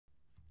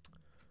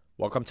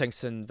Welcome to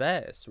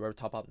𝐄𝐓𝐇𝐄𝐂, where we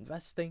talk about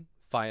investing,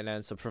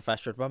 finance, and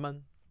professional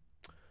development.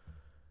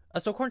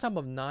 As the current time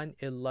of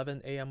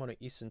 9:11 a.m. on the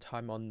Eastern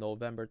Time on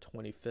November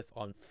 25th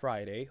on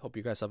Friday. Hope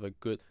you guys have a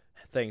good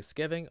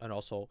Thanksgiving and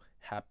also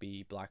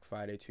happy Black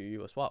Friday to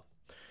you as well.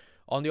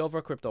 On the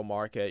overall crypto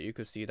market, you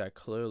could see that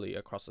clearly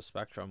across the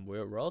spectrum,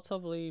 we're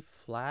relatively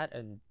flat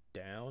and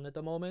down at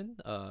the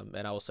moment.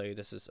 And I will say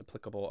this is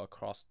applicable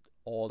across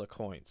all the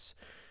coins.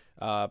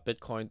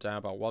 Bitcoin down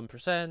about 1%,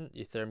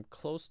 Ethereum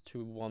close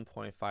to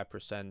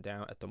 1.5%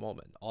 down at the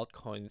moment.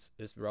 Altcoins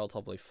is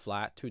relatively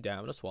flat to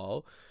down as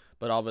well,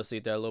 but obviously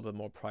they're a little bit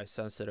more price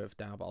sensitive,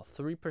 down about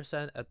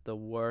 3% at the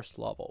worst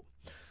level.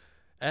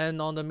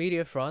 And on the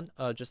media front,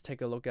 just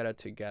take a look at it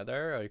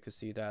together. You can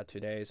see that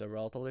today is a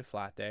relatively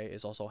flat day.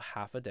 It's also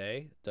half a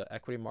day. The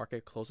equity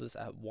market closes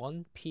at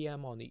 1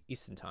 p.m. on the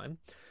Eastern Time,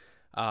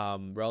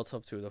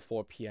 relative to the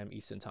 4 p.m.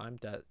 Eastern Time.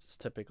 That's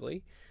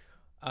typically.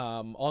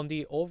 On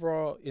the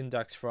overall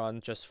index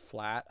front, just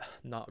flat,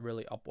 not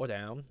really up or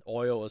down.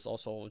 Oil is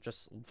also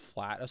just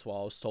flat as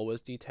well. So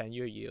is the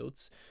 10-year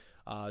yields,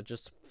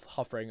 just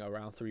hovering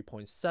around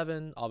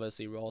 3.7.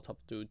 Obviously, relative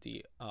to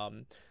the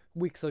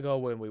weeks ago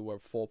when we were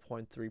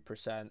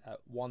 4.3% at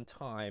one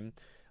time,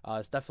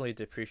 it's definitely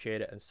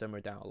depreciated and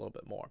simmered down a little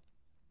bit more.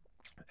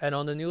 And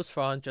on the news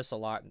front, just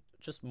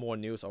more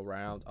news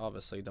around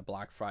obviously the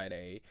Black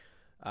Friday,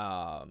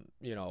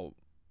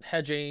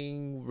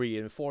 hedging,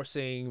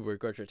 reinforcing,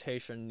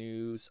 regurgitation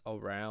news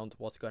around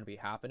what's going to be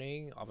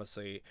happening.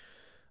 Obviously,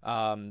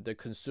 the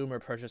consumer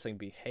purchasing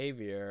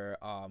behavior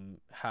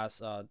has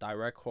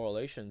direct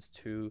correlations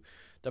to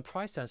the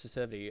price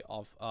sensitivity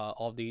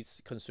of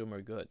these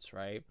consumer goods,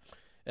 right?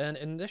 And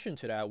in addition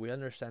to that, we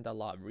understand that a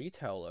lot of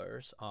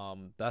retailers,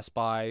 Best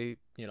Buy,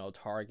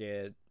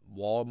 Target,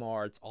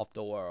 Walmart's of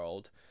the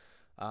world,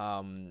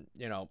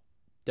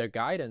 their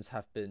guidance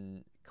have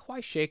been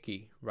quite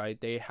shaky,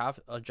 right? They have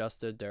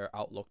adjusted their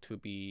outlook to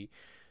be,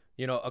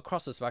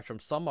 across the spectrum.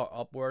 Some are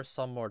upwards,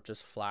 some are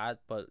just flat,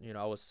 but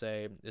I would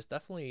say it's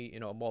definitely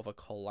more of a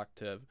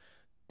collective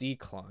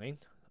decline,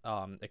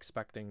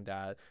 expecting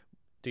that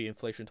the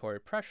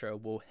inflationary pressure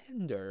will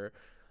hinder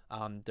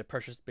the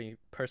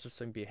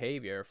purchasing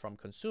behavior from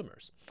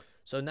consumers.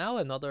 So now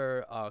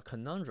another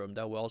conundrum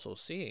that we're also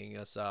seeing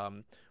is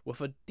with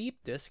a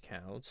deep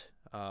discount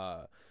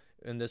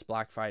in this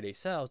Black Friday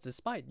sales,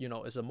 despite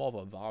it's a more of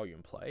a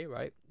volume play,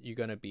 right? You're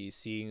gonna be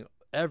seeing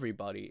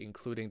everybody,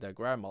 including their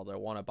grandmother,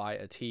 want to buy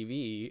a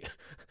TV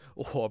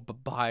or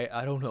buy,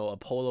 I don't know, a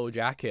polo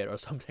jacket or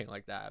something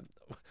like that.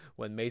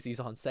 When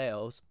Macy's on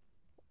sales,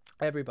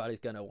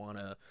 everybody's gonna want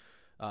to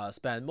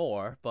spend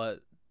more, but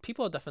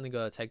people are definitely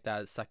gonna take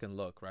that second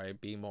look, right?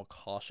 Being more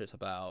cautious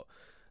about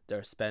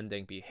their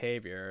spending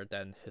behavior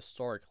than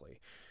historically.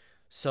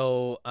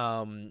 So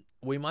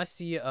we might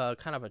see a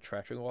kind of a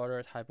treasury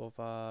order type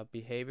of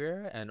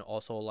behavior, and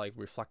also like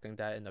reflecting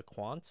that in the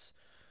quants.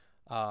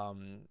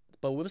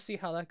 But we'll see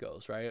how that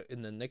goes, right?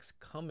 In the next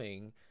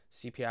coming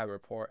CPI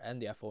report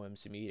and the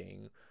FOMC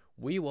meeting,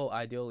 we will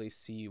ideally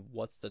see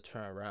what's the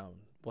turnaround,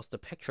 what's the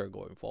picture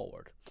going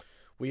forward.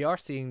 We are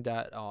seeing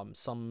that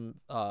some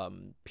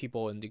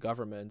people in the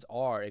government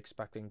are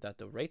expecting that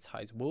the rate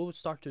hikes will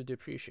start to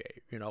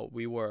depreciate.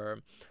 We were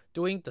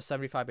doing the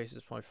 75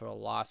 basis point for the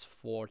last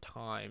 4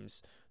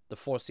 times, the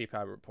 4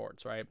 CPI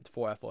reports, right?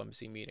 4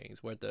 FOMC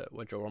meetings where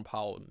Jerome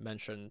Powell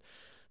mentioned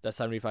the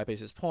 75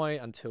 basis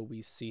point until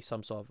we see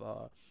some sort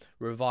of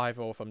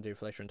revival from the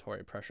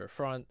inflationary pressure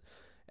front.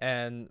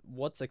 And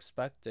what's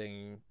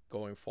expecting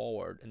going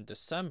forward in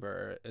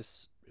December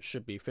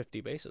should be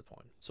 50 basis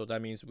points. So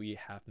that means we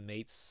have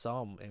made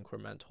some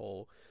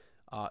incremental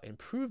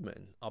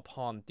improvement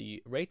upon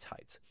the rate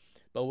hikes.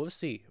 But we'll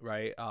see,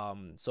 right?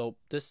 So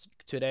this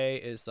today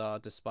is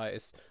despite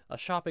it's a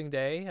shopping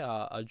day,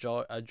 a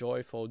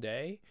joyful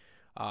day,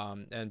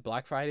 and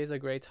Black Friday is a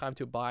great time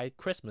to buy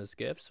Christmas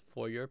gifts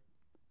for your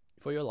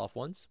loved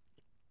ones,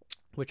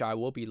 which I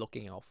will be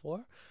looking out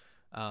for.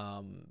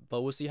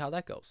 But we'll see how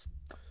that goes.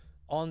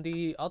 On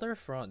the other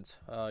front,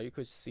 you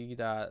could see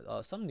that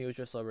some news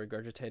just are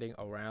regurgitating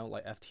around,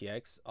 like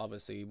FTX,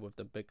 obviously with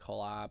the big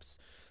collapse.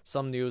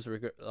 Some news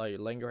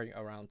lingering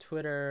around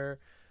Twitter,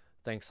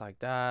 things like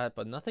that,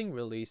 but nothing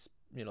really,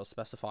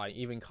 specifying.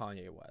 Even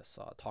Kanye West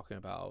talking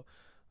about,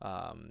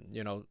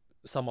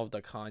 some of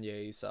the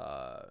Kanye's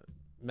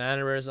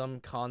mannerism,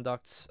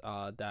 conducts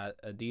that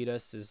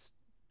Adidas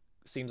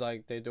seems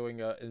like they're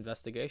doing an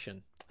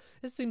investigation.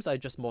 It seems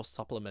like just more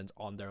supplements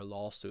on their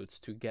lawsuits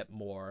to get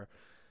more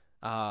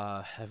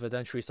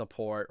evidentiary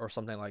support or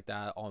something like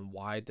that on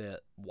why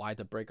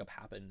the breakup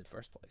happened in the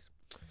first place.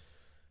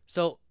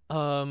 So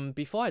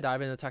before I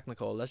dive into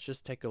technical, let's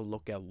just take a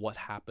look at what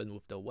happened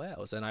with the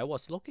whales. And I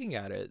was looking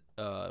at it.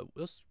 It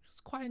was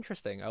quite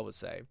interesting, I would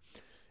say.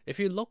 If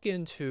you look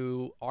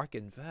into ARK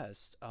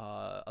Invest,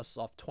 as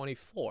of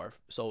 24th,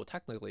 so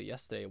technically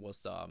yesterday was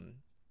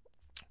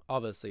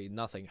obviously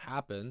nothing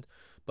happened,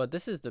 but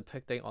this is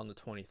depicting on the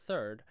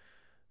 23rd.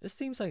 It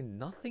seems like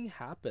nothing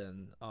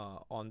happened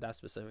on that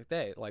specific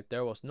day. Like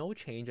there was no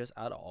changes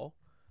at all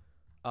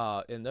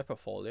in their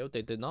portfolio.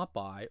 They did not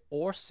buy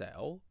or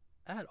sell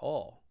at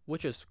all,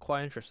 which is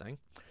quite interesting.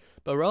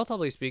 But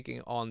relatively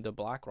speaking, on the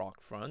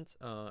BlackRock front,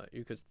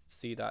 you could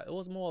see that it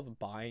was more of a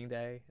buying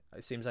day.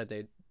 It seems like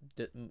they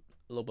did a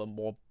little bit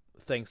more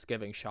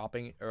Thanksgiving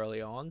shopping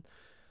early on,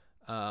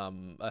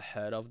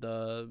 ahead of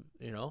the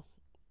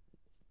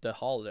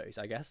holidays,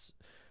 I guess.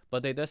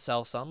 But they did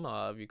sell some.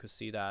 You could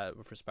see that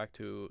with respect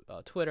to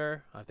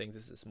Twitter. I think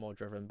this is more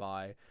driven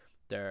by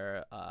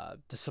their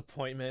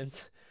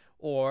disappointment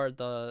or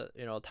the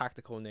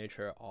tactical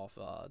nature of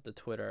the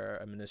Twitter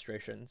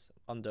administrations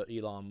under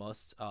Elon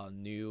Musk's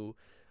new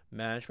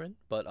management.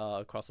 But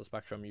across the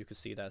spectrum, you could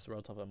see that it's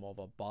relatively more of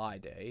a buy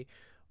day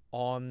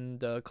on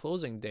the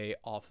closing day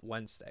of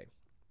Wednesday.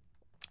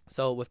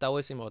 So without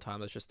wasting more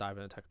time, let's just dive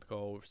into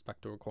technical with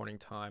respect to recording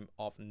time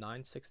of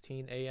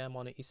 9:16 a.m.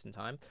 on the Eastern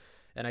time.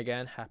 And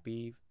again,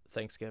 happy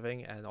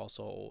Thanksgiving and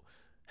also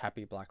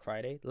happy Black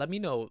Friday. Let me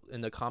know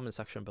in the comment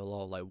section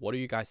below, like, what do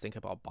you guys think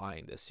about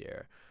buying this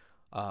year?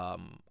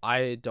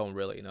 I don't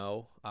really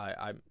know.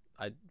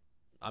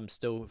 I'm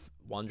still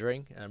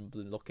wondering and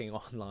looking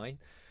online.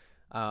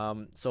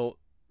 So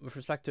with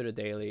respect to the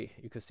daily,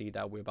 you can see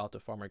that we're about to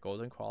form a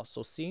golden cross.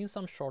 So seeing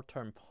some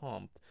short-term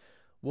pump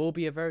will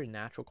be a very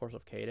natural course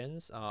of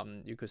cadence.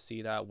 You could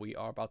see that we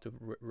are about to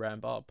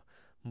ramp up,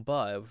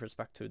 but with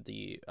respect to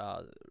the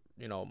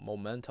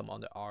momentum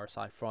on the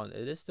RSI front,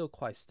 it is still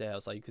quite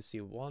stale. So you could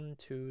see 1,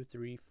 2,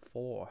 3,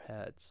 4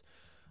 heads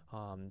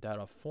that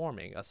are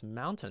forming as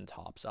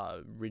mountaintops,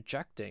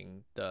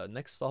 rejecting the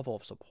next level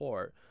of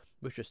support,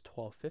 which is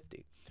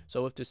 1250.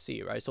 So we have to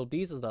see, right? So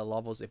these are the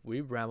levels if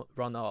we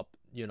run up,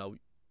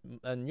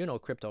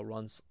 and crypto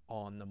runs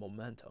on the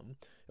momentum.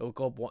 It will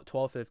go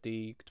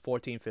 1250,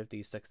 1450,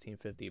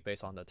 1650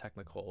 based on the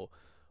technical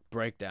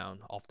breakdown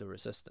of the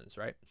resistance,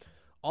 right?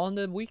 On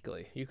the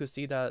weekly, you could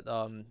see that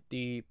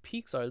the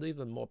peaks are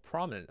even more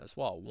prominent as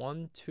well.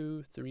 1,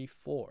 2, 3,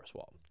 4 as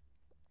well,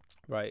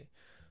 right?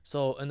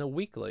 So in the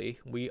weekly,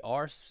 we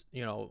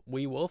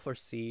will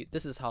foresee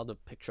this is how the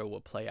picture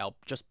will play out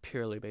just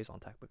purely based on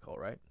technical,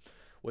 right?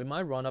 We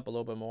might run up a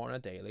little bit more on a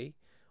daily.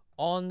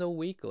 On the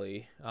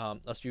weekly,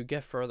 as you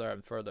get further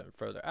and further and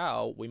further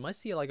out, we might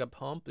see like a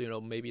pump,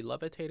 maybe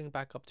levitating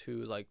back up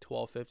to like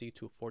 1250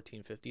 to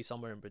 1450,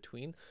 somewhere in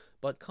between,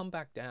 but come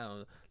back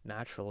down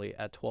naturally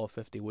at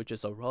 1250, which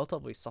is a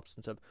relatively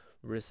substantive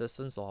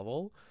resistance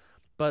level.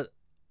 But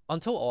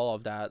until all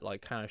of that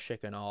like kind of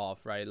shaken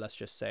off, right? Let's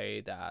just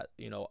say that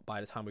by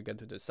the time we get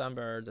to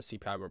December, the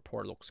CPI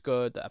report looks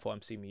good, the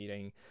FOMC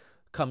meeting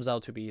comes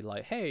out to be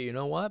like, hey, you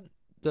know what?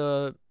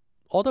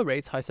 All the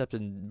rates hikes have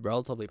been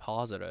relatively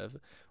positive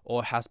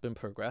or has been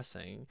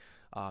progressing.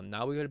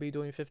 Now we're going to be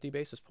doing 50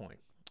 basis point.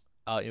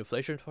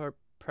 Inflation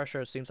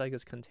pressure seems like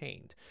it's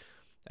contained.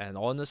 And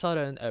all of a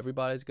sudden,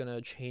 everybody's going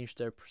to change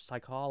their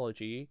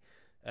psychology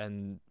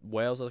and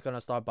whales are going to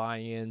start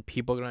buying in.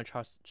 People are going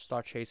to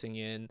start chasing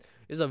in.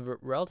 It's a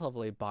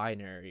relatively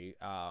binary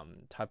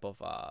type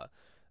of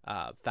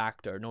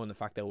factor, knowing the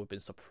fact that we've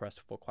been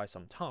suppressed for quite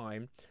some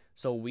time.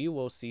 So we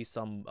will see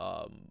some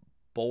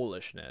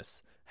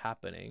bullishness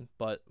happening,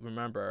 but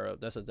remember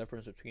there's a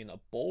difference between a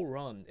bull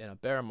run in a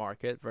bear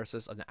market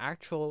versus an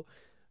actual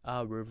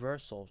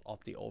reversal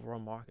of the overall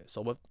market.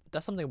 So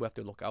that's something we have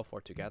to look out for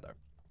together.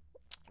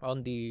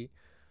 On the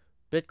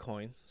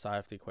Bitcoin side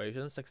of the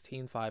equation,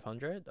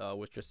 16,500,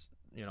 which is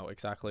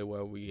exactly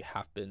where we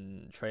have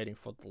been trading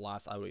for the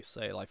last, I would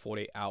say, like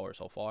 48 hours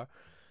so far.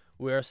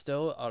 We are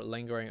still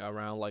lingering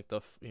around like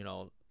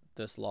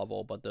this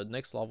level, but the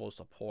next level of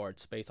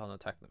support based on the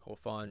technical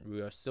front,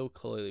 we are still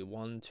clearly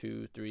 1,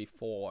 2, 3,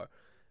 4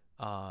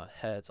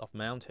 heads of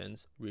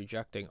mountains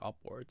rejecting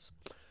upwards.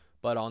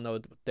 But on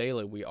the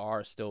daily, we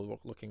are still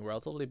looking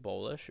relatively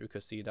bullish. You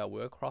can see that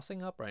we're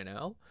crossing up right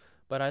now,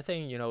 but I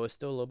think it's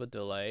still a little bit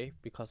delay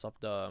because of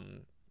the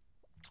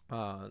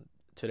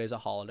today's a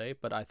holiday.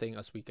 But I think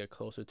as we get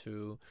closer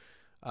to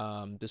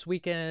this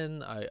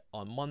weekend,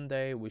 on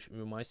Monday, we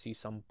might see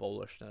some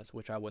bullishness,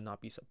 which I would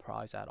not be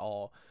surprised at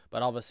all.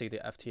 But obviously, the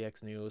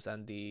FTX news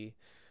and the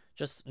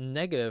just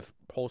negative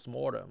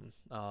post-mortem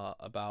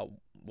about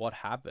what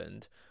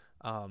happened,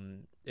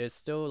 it's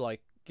still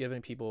like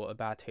giving people a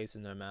bad taste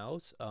in their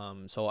mouths.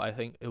 So I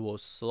think it will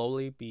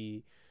slowly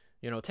be,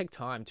 take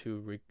time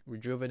to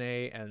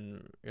rejuvenate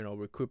and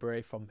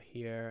recuperate from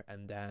here,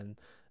 and then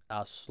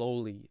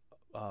slowly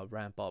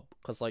ramp up,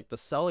 because like the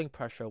selling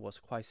pressure was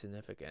quite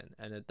significant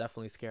and it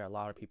definitely scared a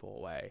lot of people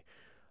away.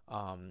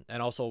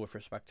 And also with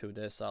respect to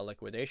this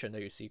liquidation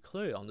that you see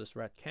clearly on this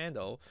red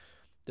candle,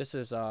 this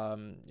is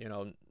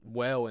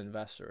whale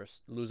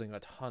investors losing a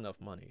ton of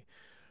money,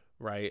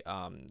 right?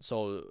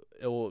 So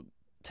it will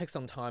take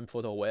some time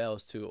for the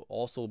whales to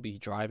also be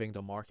driving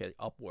the market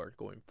upward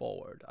going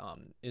forward.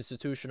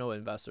 Institutional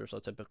investors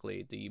are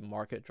typically the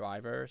market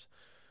drivers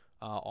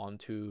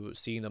onto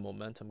seeing the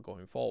momentum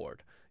going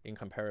forward in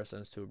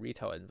comparisons to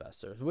retail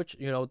investors, which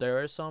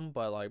there is some,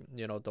 but like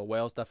the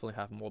whales definitely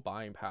have more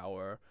buying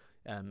power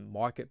and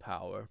market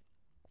power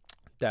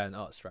than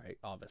us, right?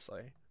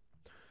 Obviously.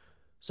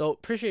 So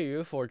appreciate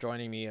you for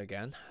joining me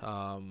again.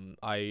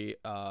 I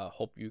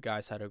hope you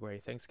guys had a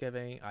great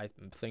Thanksgiving.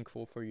 I'm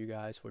thankful for you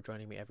guys for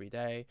joining me every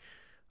day.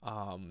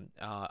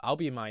 I'll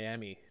be in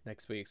Miami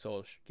next week,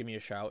 so give me a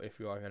shout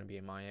if you are going to be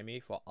in Miami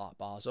for Art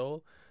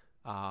Basel.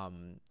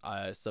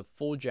 It's a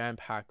full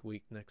jam-packed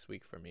week next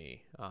week for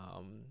me.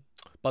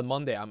 But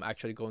Monday I'm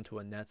actually going to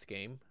a Nets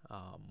game.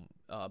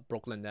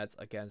 Brooklyn Nets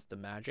against the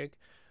Magic.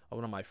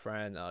 One of my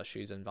friend,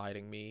 she's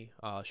inviting me.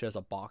 She has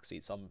a box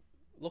seat, so I'm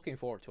looking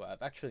forward to it.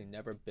 I've actually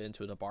never been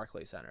to the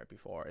Barclays Center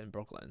before in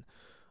Brooklyn.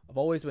 I've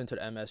always been to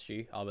the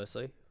MSG,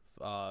 obviously,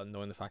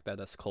 knowing the fact that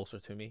that's closer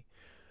to me.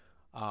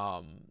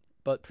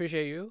 But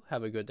appreciate you.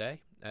 Have a good day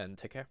and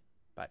take care.